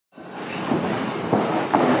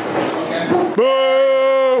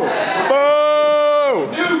Boo!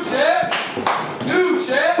 Boo! New champ! New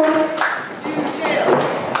champ! New champ!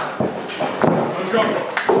 Let's go.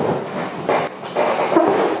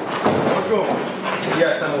 Let's go.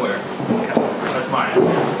 Yes, I'm aware. That's mine.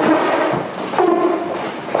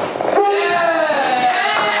 Yeah!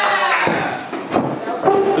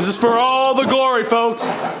 This is for all the glory, folks.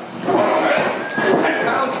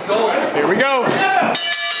 Here we go.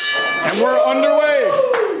 And we're underway.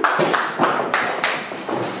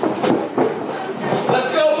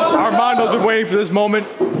 Let's go, Armando's been waiting for this moment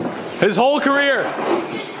his whole career.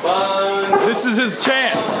 This is his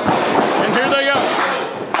chance. And here they go.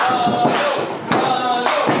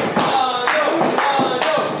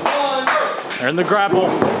 They're in the grapple.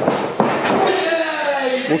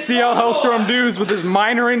 We'll see how Hellstorm does with his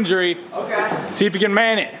minor injury. Okay. See if he can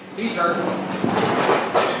man it. He's hurt.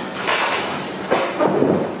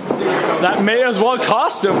 That may as well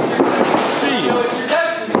cost him. It's your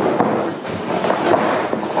destiny.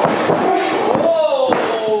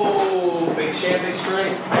 Whoa! Big champ, big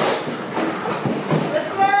strength.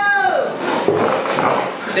 Let's go!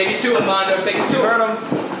 Take it to him, Mondo. Take it to him. Burn him.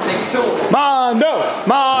 Take it to him. Mondo!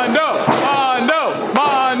 Mondo! Mondo!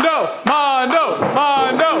 Mondo! Mondo!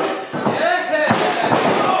 Mondo! Yeah!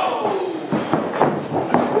 Oh.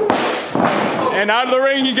 And out of the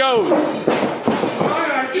ring he goes.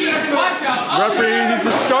 Referee needs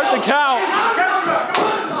to start the count.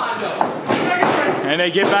 And they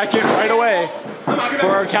get back in right away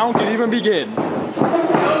before our count can even begin.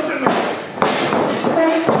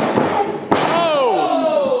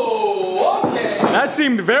 Oh! That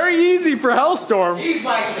seemed very easy for Hellstorm. He's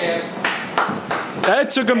my champ.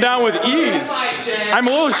 That took him down with ease. I'm a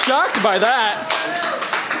little shocked by that.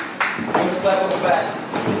 I'm gonna slap on the back.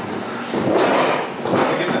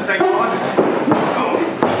 Get the second one.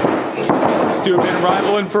 These two have been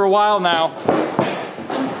rivaling for a while now.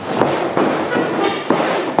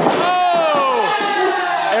 Oh!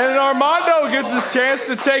 And Armando gets his chance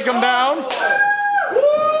to take him down.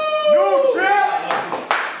 New champ!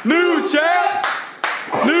 New champ!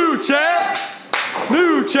 New champ!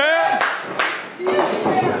 New champ!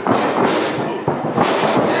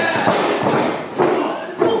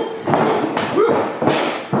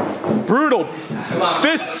 Brutal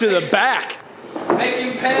fist to the back. Make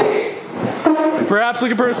him pay. Perhaps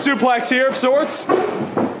looking for a suplex here of sorts.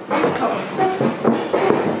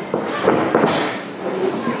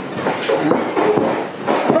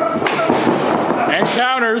 And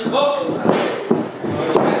counters. Uh-oh.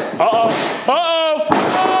 Uh-oh.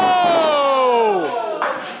 Oh!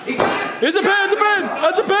 He's got it. It's a pin, it's a pin!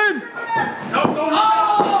 That's a pin!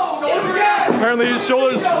 Apparently his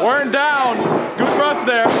shoulders weren't down. Good thrust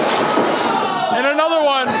there. And another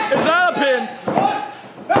one. Is that a pin?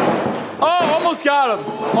 Oh, almost got him.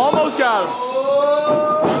 Almost got him.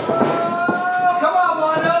 Come on,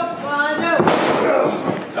 Mondo.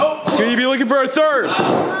 Nope. Could he be looking for a third?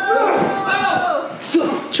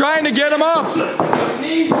 Trying to get him up. Those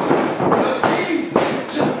knees. Those knees.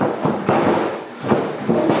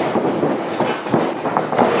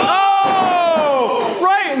 Oh!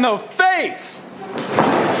 Right in the face.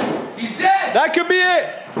 He's dead. That could be it.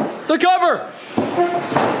 The cover. 1,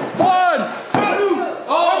 2.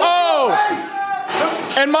 Oh!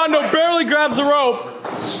 And Mondo barely grabs the rope.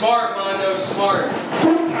 Smart, Mondo. Smart.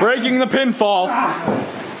 Breaking the pinfall.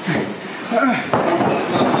 Come on,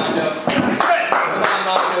 Mondo. Come on,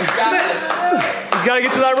 Mondo. You got this. He's got to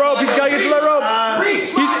get to that rope. He's got to get to that rope. Reach,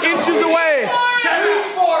 He's Mondo. inches away. Reach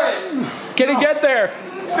for it. Can he get there?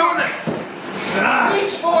 Still next.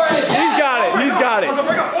 Reach for it. Yes. He's got it. He's got it.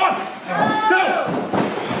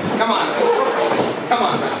 Come on. Come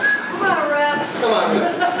on, man. Come on, Rap. Come on,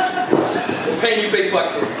 man. We're paying you big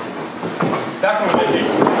bucks here. Back on the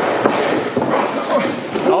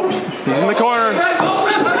Oh, he's in the corner. Oh,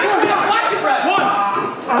 Rap. Watch it, Rap. 1,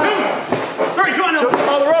 2, 3. Come on, Choke him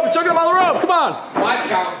on the rope. Choke him on the rope. Come on. 5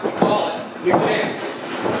 count. Call it. New champ.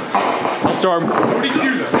 Hellstorm. What did you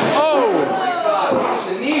do there? Oh! Watch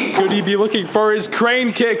the knee. Could he be looking for his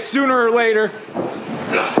crane kick sooner or later?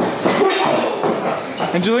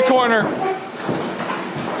 Into the corner.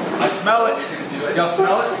 I smell it. Y'all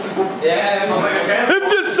smell it? Yeah. If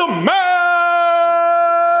this a man!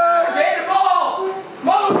 Take the ball.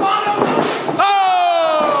 Mondo.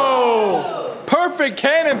 Oh! Perfect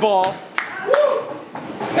cannonball.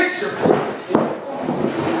 Picture.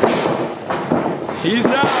 He's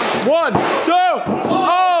down. 1, 2.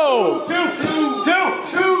 Oh!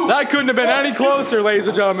 2. That couldn't have been any closer, ladies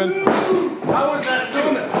and gentlemen. How was that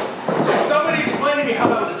soonest? Somebody explain to me how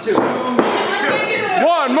that was a 2.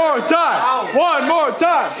 One more time. One more more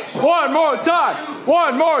time. One more time.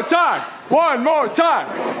 One more time. One more time.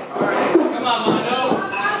 Come on, Mondo.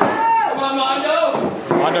 Come on,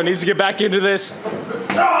 Mondo. Mondo needs to get back into this.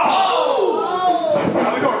 Oh!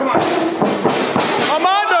 Out the door, come on.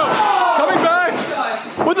 Armando coming back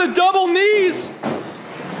with a double knees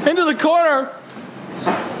into the corner.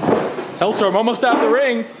 Hellstorm almost out the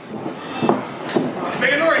ring.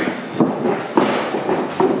 Stay in the ring.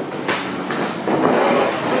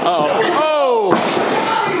 Oh.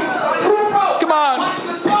 Come on.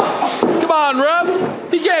 Come on, ref.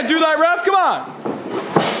 He can't do that, ref. Come on.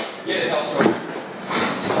 Get it, Hellstorm.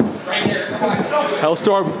 Right there. Come on.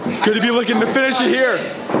 Hellstorm could be looking to finish it here.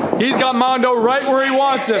 He's got Mondo right where he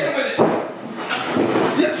wants him.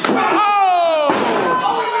 Oh!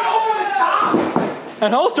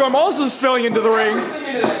 And Hellstorm also spilling into the ring.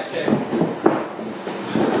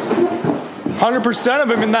 100% of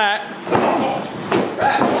him in that.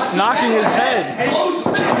 Knocking his head. Close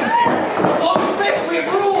fist. Close fist. We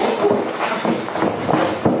have rules.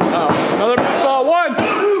 Another pinfall. One.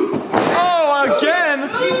 Oh, again.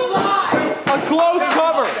 He's alive. A close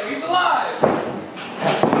cover. He's alive.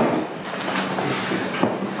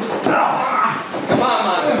 Come on,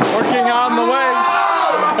 Mondo. Working on the way.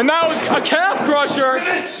 And now a calf crusher.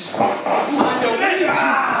 Mondo,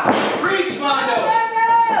 reach, Mondo.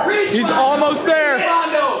 Reach, He's Mondo. almost there.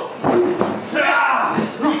 Mondo.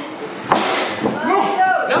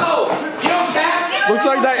 No, you don't tap. Looks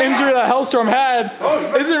like that injury that Hellstorm had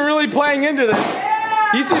isn't really playing into this.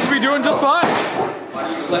 He seems to be doing just fine.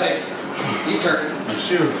 Watch the leg. He's hurt.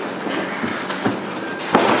 Shoot.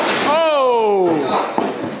 Oh!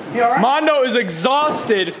 You alright? Mondo is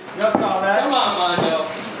exhausted. Just saw that. Come on, Mondo.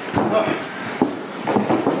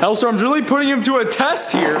 Hellstorm's really putting him to a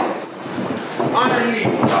test here. Underneath.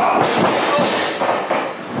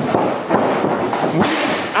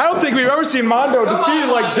 I don't think we've ever seen Mondo defeated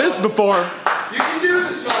like this before. You can do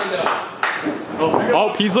this, Mondo.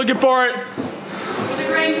 Oh, he's looking for it. With the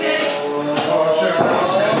green kid.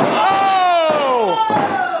 Oh!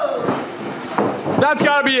 That's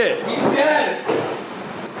gotta be it. He's dead.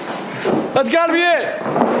 That's gotta be it.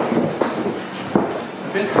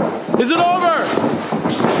 Is it over?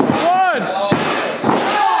 One.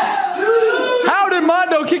 Yes, two. How did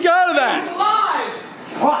Mondo kick out of that?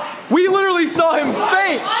 He's alive. We literally saw him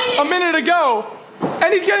faint a minute ago,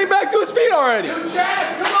 and he's getting back to his feet already. New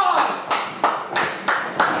champ, come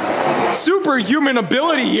on. Superhuman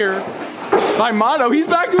ability here by Mondo. He's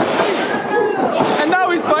back to his feet, and now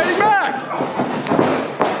he's fighting back.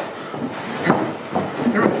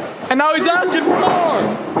 And now he's asking for more.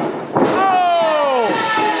 Oh!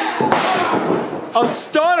 A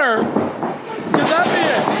stunner. Could that be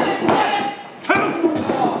it?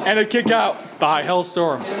 And a kick out by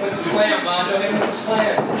Hellstorm. Hit him with a slam, Mondo. Hit him with a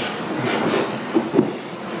slam.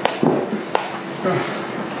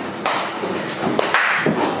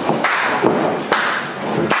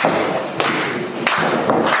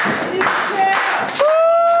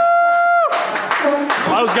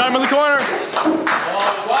 Mondo's got him in the corner. Oh,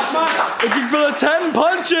 watch him. Looking for the 10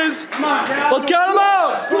 punches. Come on, Cal. Let's count them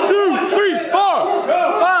out. 2, 3, 4,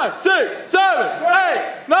 5, 6, 7,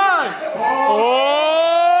 8, 9.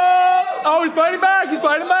 Oh, he's fighting back. He's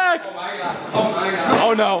fighting back. Oh, my God. Oh, my God.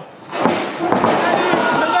 Oh, no.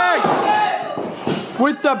 Connects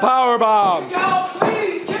with the power bomb. Kick out,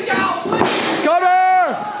 please. Kick out, please.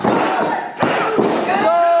 Cover.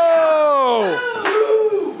 No.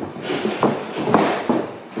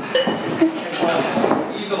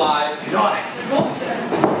 He's alive. He's on it.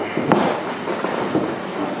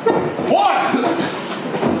 One.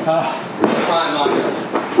 Come on, Mondo.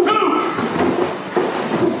 Two.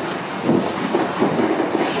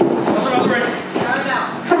 Let's go out the ring.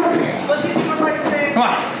 Come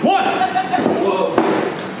on. One. Whoa.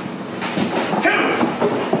 Two.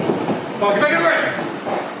 Come on, get back in the ring.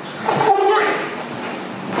 Three.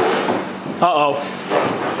 Uh-oh.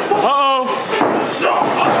 Uh-oh.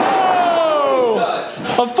 Oh!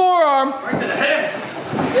 Jesus. A forearm. Right to the head.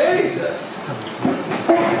 Jesus.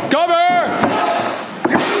 Cover.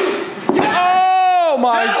 Oh,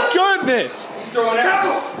 my goodness. He's throwing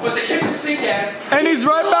everything but the kitchen sink at him. And he's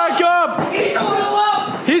right back up. He's still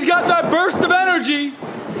up. He's got that burst of energy.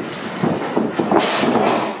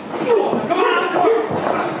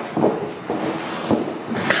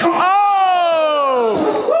 Come on. Oh!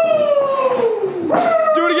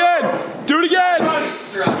 Do it again. Do it again. He's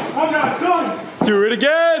struck. I'm not done. Do it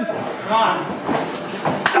again. Come on.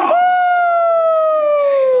 Woo!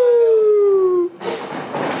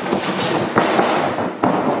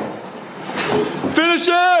 Finish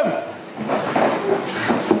him.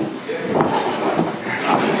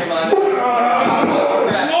 Come on.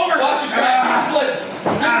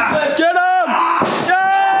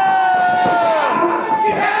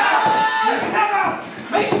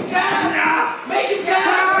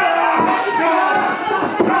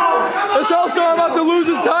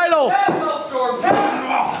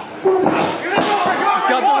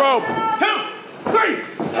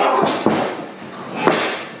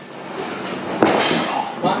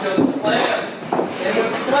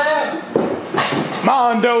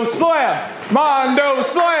 Mondo slam! Mondo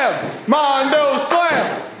slam! Mondo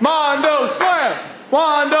slam! Mondo slam!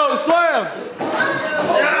 Mondo slam!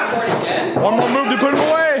 One more move to put him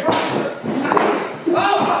away.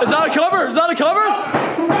 Is that a cover? Is that a cover?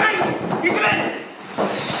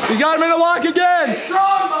 He got him in a lock again. Stay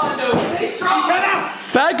strong, Mondo. Stay strong.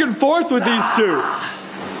 Back and forth with these two.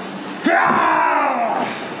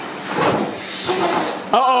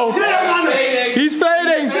 Uh-oh. He's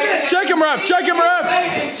fading. Check him, ref. Check him, ref.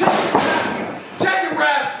 Check him,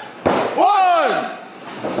 ref. 1,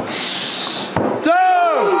 2.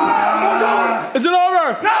 Is it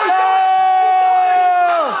over? No,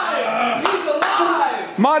 he's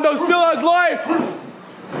alive. Mondo still has life.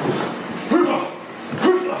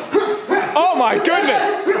 Oh my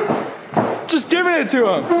goodness. Just giving it to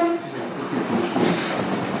him.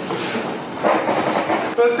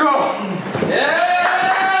 Let's go. Yeah.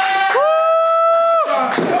 Woo!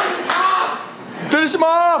 Top. Finish him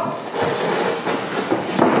off.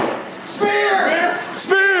 Spear.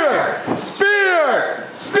 Spear. Spear.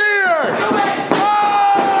 Spear. Do it. Oh!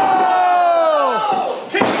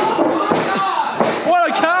 Oh my God. What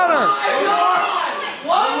a counter.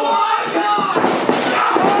 Oh my God.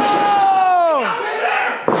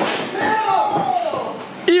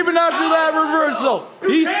 Oh! Even after that reversal,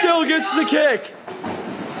 he still gets the kick.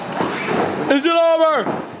 Is it over?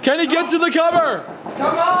 Can he get to the cover?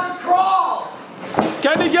 Come on, crawl.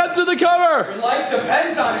 Can he get to the cover? Your life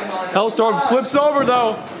depends on him, Mondo. Hellstorm flips over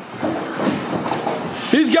though.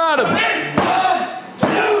 He's got him. 1, 2.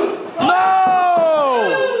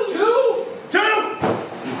 No! 2.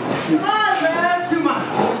 Come on, man. 2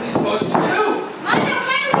 miles. What was he supposed to do?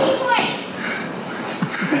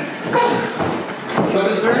 Was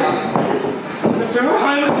it 3? Was it 2?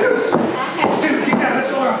 Let's do it. Keep that. Let's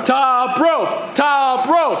go. Top rope, top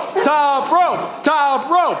rope, top rope, top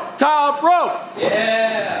rope, top rope.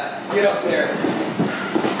 Yeah. Get up there.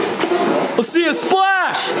 Let's see a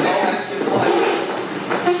splash. Oh, that's good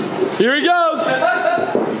flash. Here he goes. Uh-oh.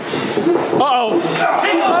 Oh!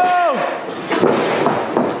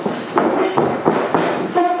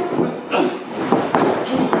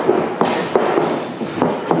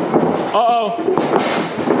 Uh-oh.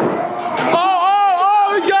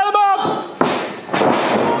 Oh, he's got him up.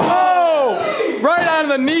 Oh, right on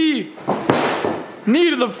the knee. Knee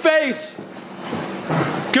to the face.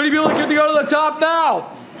 Could he be looking to go to the top now?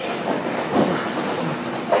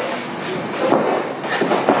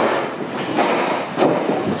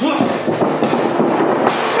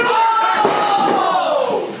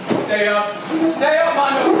 Stay up. Stay up,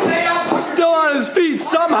 Mondo. Stay up. Still on his feet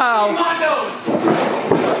somehow. Mondo.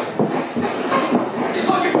 He's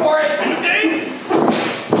looking for it.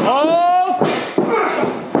 Oh!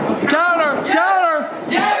 Counter! Yes. Counter!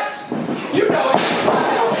 Yes. You know it.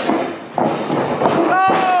 Oh!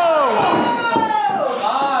 Come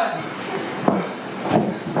on.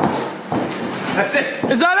 That's it.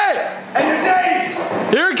 Is that it? And your days.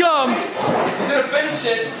 Here it comes. He's gonna finish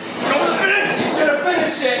it. Go to the finish. He's gonna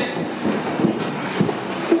finish it.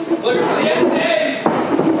 Looking for the end days.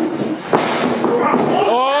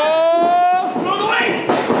 Oh! Blow the way.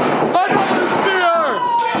 Another spear!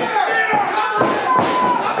 Spear. Cover him.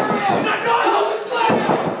 Cover him. He's not done. Oh, the slam.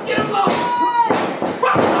 Get him low.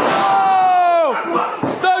 Oh!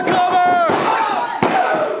 The cover!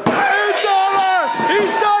 It's over!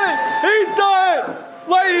 He's done it! He's done it!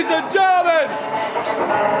 Ladies and gentlemen,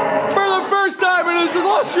 for the first time in his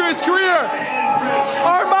illustrious career,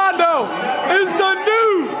 Armando is the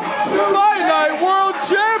new FightNite World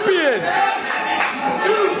Champion!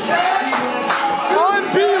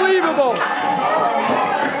 Unbelievable!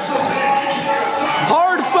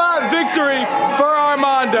 Hard-fought victory for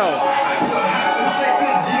Armando.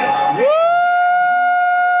 Woo!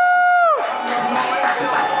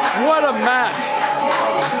 What a match!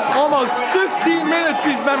 Almost 15 minutes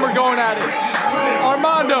these men were going at it.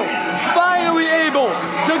 Armando finally able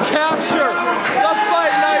to capture the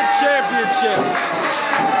FightNite Championship.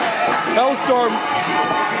 Hellstorm,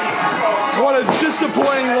 what a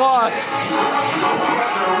disappointing loss.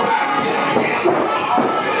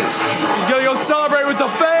 He's gonna go celebrate with the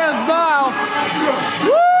fans now.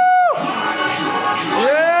 Woo!